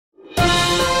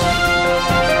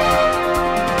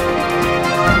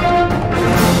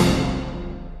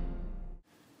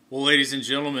Ladies and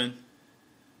gentlemen,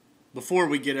 before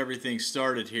we get everything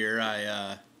started here,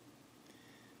 I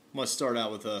must start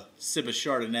out with a sip of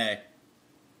Chardonnay.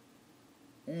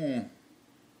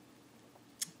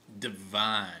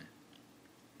 Divine.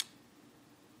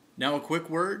 Now a quick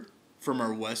word from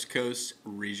our West Coast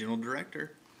Regional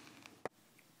Director.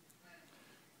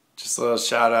 Just a little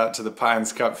shout out to the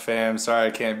Pines Cup fam. Sorry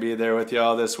I can't be there with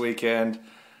y'all this weekend.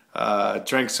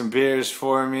 Drink some beers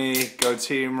for me. Go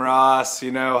Team Ross.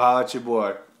 You know, holla at your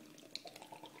boy.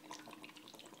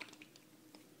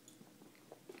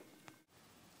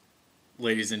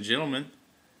 Ladies and gentlemen,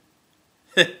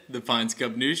 the Pines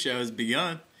Cup News Show has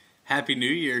begun. Happy New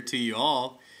Year to you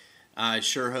all. I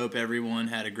sure hope everyone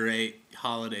had a great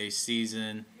holiday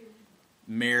season.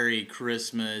 Merry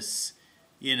Christmas,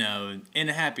 you know, and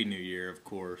a Happy New Year, of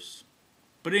course.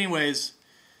 But anyways,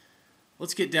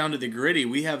 let's get down to the gritty.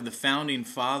 We have the Founding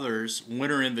Fathers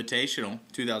Winter Invitational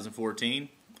 2014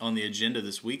 on the agenda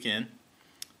this weekend.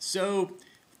 So,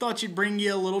 I thought you'd bring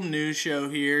you a little news show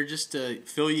here just to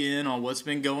fill you in on what's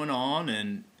been going on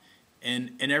and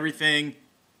everything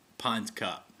Pines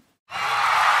Cup.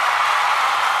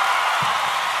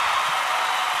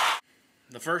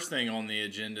 The first thing on the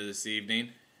agenda this evening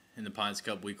in the Pines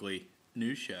Cup Weekly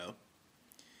News Show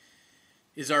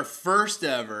is our first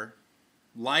ever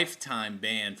lifetime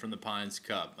ban from the Pines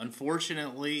Cup.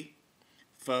 Unfortunately,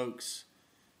 folks,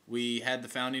 we had the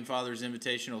Founding Fathers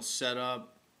Invitational set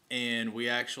up, and we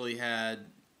actually had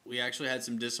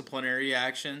some disciplinary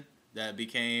action that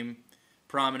became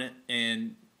prominent,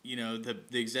 and you know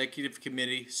the executive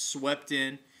committee swept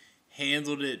in,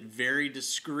 handled it very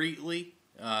discreetly.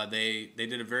 They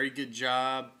did a very good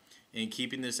job in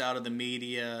keeping this out of the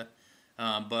media,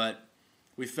 but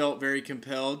we felt very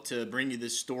compelled to bring you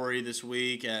this story this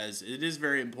week, as it is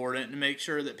very important to make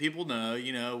sure that people know,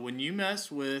 you know, when you mess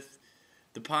with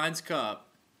the Pines Cup,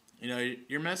 you know,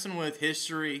 you're messing with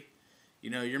history, you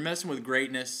know, you're messing with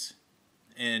greatness,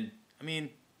 and, I mean,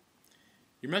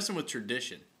 you're messing with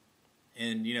tradition.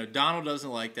 And, you know, Donald doesn't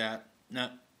like that. No,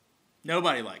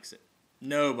 nobody likes it.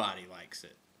 Nobody likes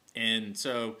it. And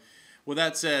so, with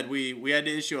that said, we had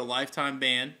to issue a lifetime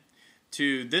ban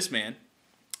to this man,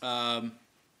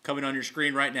 coming on your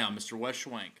screen right now, Mr. Wes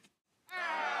Schwank.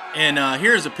 And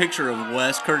here's a picture of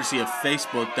Wes, courtesy of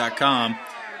Facebook.com.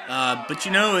 But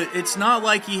you know, it's not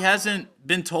like he hasn't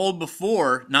been told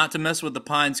before not to mess with the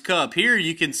Pines Cup. Here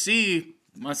you can see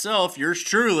myself, yours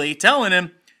truly, telling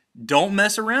him, don't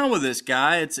mess around with this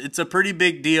guy. It's a pretty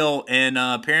big deal, and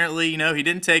apparently, you know, he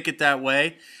didn't take it that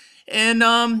way. And,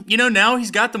 you know, now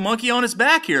he's got the monkey on his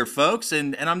back here, folks,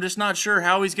 and I'm just not sure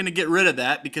how he's going to get rid of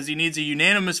that, because he needs a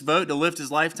unanimous vote to lift his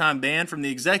lifetime ban from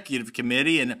the executive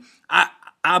committee, and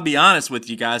I'll be honest with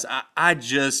you guys, I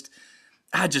just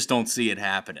don't see it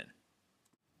happening.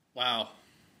 Wow.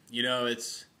 You know,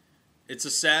 it's a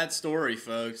sad story,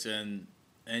 folks, and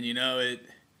you know,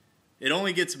 it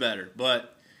only gets better,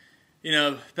 but you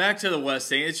know, back to the West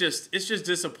thing, it's just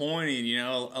disappointing, you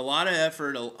know, a lot of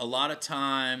effort, a lot of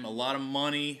time, a lot of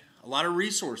money, a lot of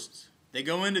resources. They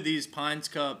go into these Pines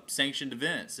Cup sanctioned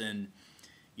events, and,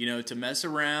 you know, to mess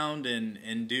around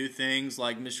and do things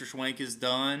like Mr. Schwank has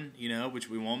done, you know,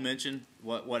 which we won't mention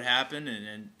what happened,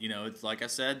 and you know, it's like I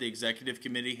said, the executive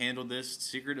committee handled this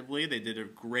secretively. They did a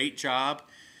great job,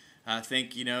 I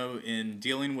think, you know, in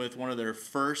dealing with one of their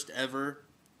first ever,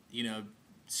 you know,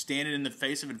 standing in the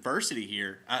face of adversity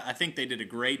here. I think they did a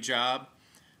great job.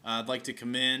 I'd like to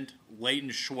commend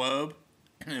Leighton Schwab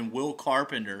and Will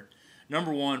Carpenter,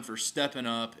 number one, for stepping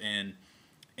up and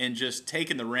just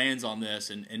taking the reins on this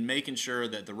and making sure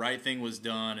that the right thing was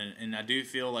done. And I do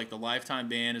feel like the lifetime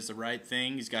ban is the right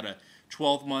thing. He's got a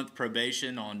 12-month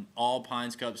probation on all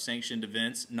Pines Cup sanctioned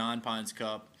events, non-Pines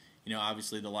Cup. You know,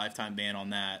 obviously the lifetime ban on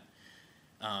that.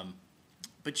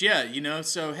 But yeah, you know,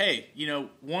 so hey, you know,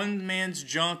 one man's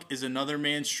junk is another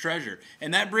man's treasure.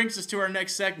 And that brings us to our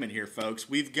next segment here, folks.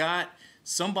 We've got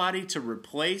somebody to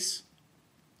replace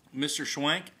Mr.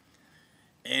 Schwank.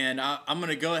 And I'm going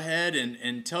to go ahead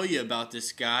and tell you about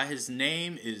this guy. His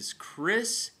name is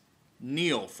Chris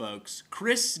Neal, folks.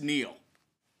 Chris Neal.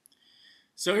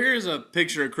 So here's a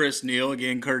picture of Chris Neal,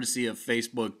 again, courtesy of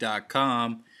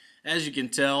Facebook.com. As you can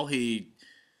tell, he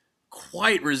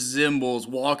quite resembles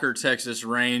Walker, Texas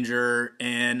Ranger,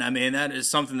 and I mean, that is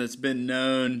something that's been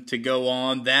known to go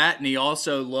on. That, and he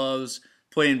also loves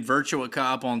playing Virtua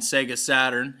Cop on Sega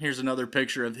Saturn. Here's another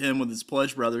picture of him with his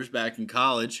Pledge Brothers back in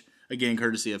college, again,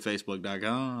 courtesy of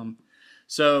Facebook.com.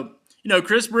 So, you know,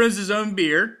 Chris brews his own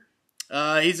beer.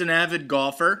 He's an avid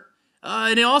golfer.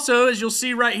 And he also, as you'll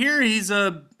see right here, he's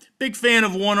a big fan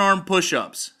of one-arm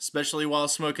push-ups, especially while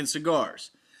smoking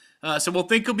cigars. So we'll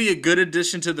think he'll be a good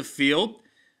addition to the field.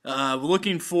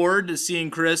 Looking forward to seeing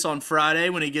Chris on Friday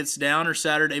when he gets down, or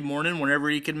Saturday morning whenever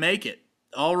he can make it.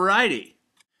 All righty.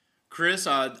 Chris,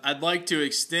 I'd like to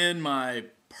extend my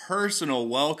personal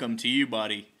welcome to you,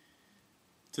 buddy,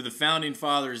 to the Founding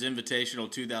Fathers Invitational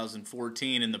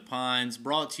 2014 in the Pines,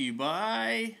 brought to you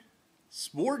by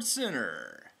Sports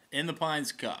Center in the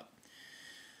Pines Cup.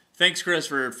 Thanks, Chris,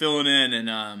 for filling in.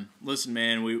 And listen,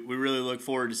 man, we really look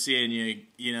forward to seeing you.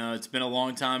 You know, it's been a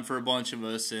long time for a bunch of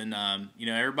us, and you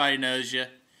know, everybody knows you,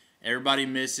 everybody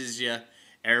misses you,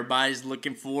 everybody's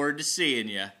looking forward to seeing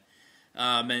you.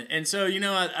 And so, you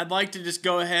know, I'd like to just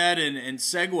go ahead and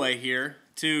segue here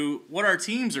to what our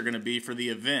teams are going to be for the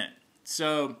event.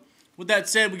 So, with that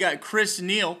said, we got Chris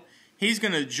Neal. He's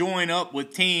going to join up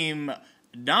with Team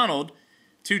Donald,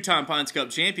 two-time Pines Cup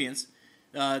champions.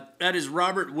 That is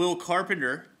Robert Will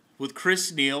Carpenter with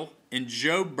Chris Neal and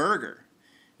Joe Berger.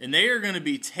 And they are going to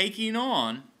be taking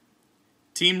on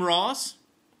Team Ross,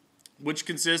 which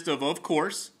consists of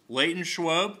course, Leighton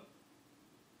Schwab,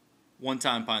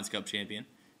 one-time Pines Cup champion,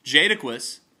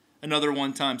 Jadaquist, another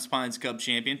one-time Pines Cup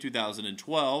champion,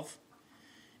 2012.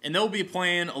 And they'll be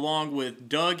playing along with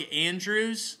Doug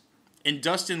Andrews and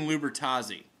Dustin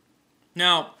Lubertazzi.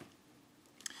 Now,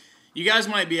 you guys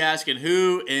might be asking,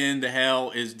 who in the hell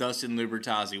is Dustin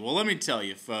Lubertazzi? Well, let me tell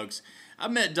you, folks. I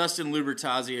met Dustin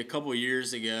Lubertazzi a couple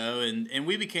years ago, and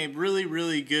we became really,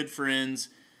 really good friends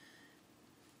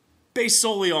based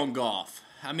solely on golf.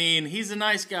 I mean, he's a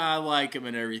nice guy, I like him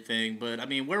and everything, but, I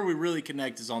mean, where we really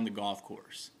connect is on the golf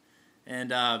course.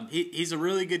 And he's a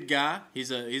really good guy.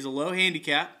 He's a low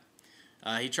handicap.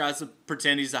 He tries to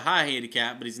pretend he's a high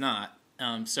handicap, but he's not.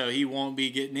 So he won't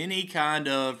be getting any kind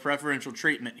of preferential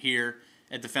treatment here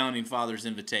at the Founding Fathers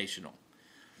Invitational.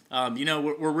 You know,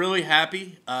 we're really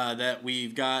happy that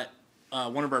we've got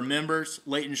one of our members,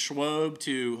 Leighton Schwab,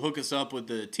 to hook us up with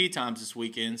the tee times this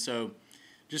weekend. So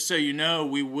just so you know,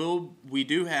 we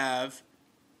do have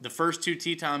the first two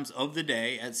tee times of the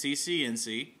day at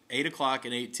CCNC, 8 o'clock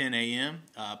and 8:10 a.m.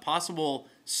 Possible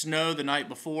snow the night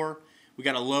before. We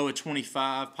got a low of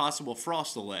 25, possible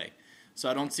frost delay. So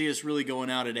I don't see us really going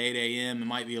out at 8 a.m. It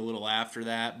might be a little after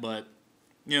that. But,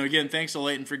 you know, again, thanks to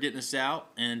Leighton for getting us out.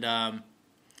 And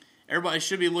everybody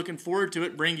should be looking forward to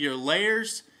it. Bring your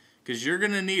layers because you're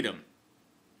going to need them.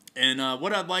 And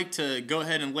what I'd like to go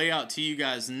ahead and lay out to you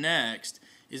guys next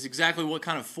is exactly what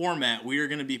kind of format we are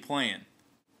going to be playing.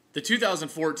 The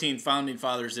 2014 Founding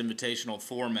Fathers Invitational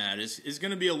format is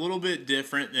going to be a little bit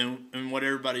different than what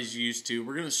everybody's used to.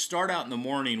 We're going to start out in the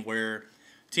morning where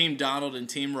Team Donald and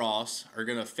Team Ross are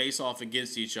going to face off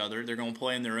against each other. They're going to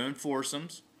play in their own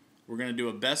foursomes. We're going to do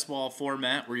a best ball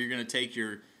format where you're going to take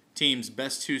your team's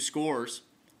best two scores,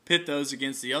 pit those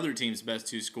against the other team's best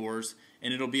two scores,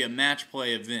 and it'll be a match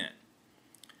play event.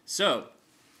 So,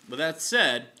 with that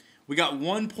said, we got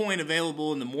 1 point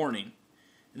available in the morning.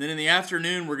 And then in the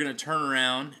afternoon, we're going to turn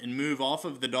around and move off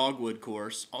of the Dogwood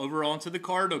course over onto the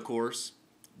Cardo course.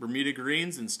 Bermuda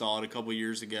Greens installed a couple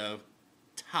years ago.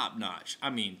 Top notch. I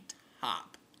mean,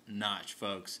 top notch,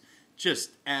 folks.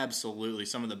 Just absolutely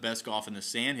some of the best golf in the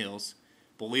Sandhills.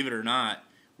 Believe it or not,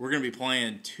 we're going to be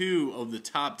playing 2 of the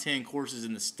top 10 courses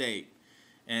in the state.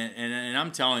 And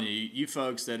I'm telling you, you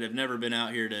folks that have never been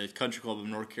out here to Country Club of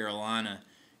North Carolina,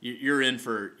 you're in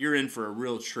for a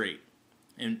real treat.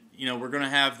 And, you know, we're going to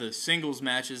have the singles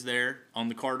matches there on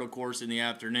the Cardinal course in the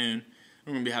afternoon.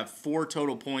 We're going to have 4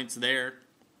 total points there.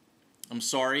 I'm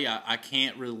sorry, I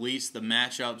can't release the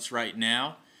matchups right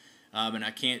now. And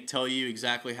I can't tell you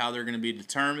exactly how they're going to be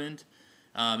determined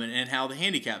and how the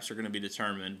handicaps are going to be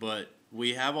determined. But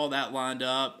we have all that lined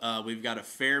up. We've got a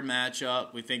fair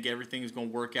matchup. We think everything is going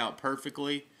to work out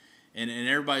perfectly. And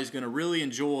everybody's going to really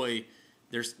enjoy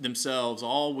themselves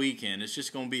all weekend. It's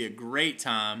just going to be a great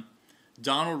time.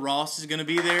 Donald Ross is going to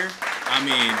be there. I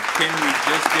mean, can we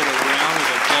just get a round of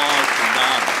applause for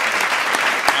Donald?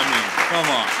 I mean, come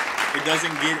on. It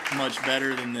doesn't get much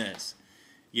better than this,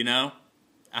 you know?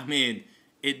 I mean,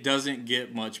 it doesn't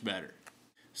get much better.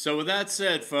 So with that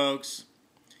said, folks,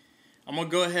 I'm going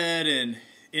to go ahead and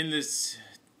end this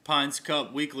Pines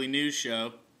Cup weekly news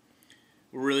show.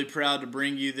 We're really proud to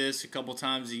bring you this a couple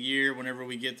times a year whenever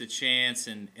we get the chance,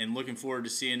 and looking forward to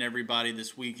seeing everybody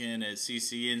this weekend at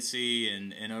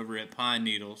CCNC and over at Pine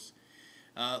Needles.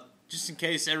 Just in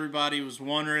case everybody was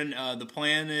wondering, the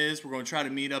plan is we're going to try to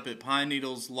meet up at Pine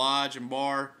Needles Lodge and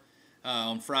Bar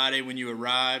on Friday when you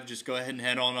arrive. Just go ahead and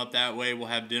head on up that way. We'll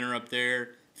have dinner up there,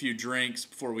 a few drinks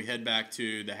before we head back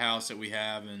to the house that we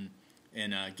have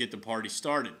and get the party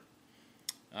started.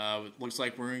 It looks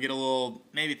like we're going to get a little,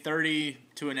 maybe 30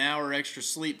 to an hour extra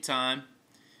sleep time.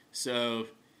 So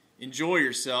Enjoy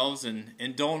yourselves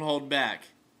and don't hold back.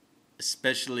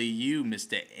 Especially you,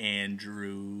 Mr.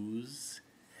 Andrews.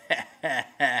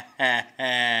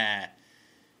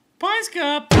 Pines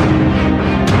Cup!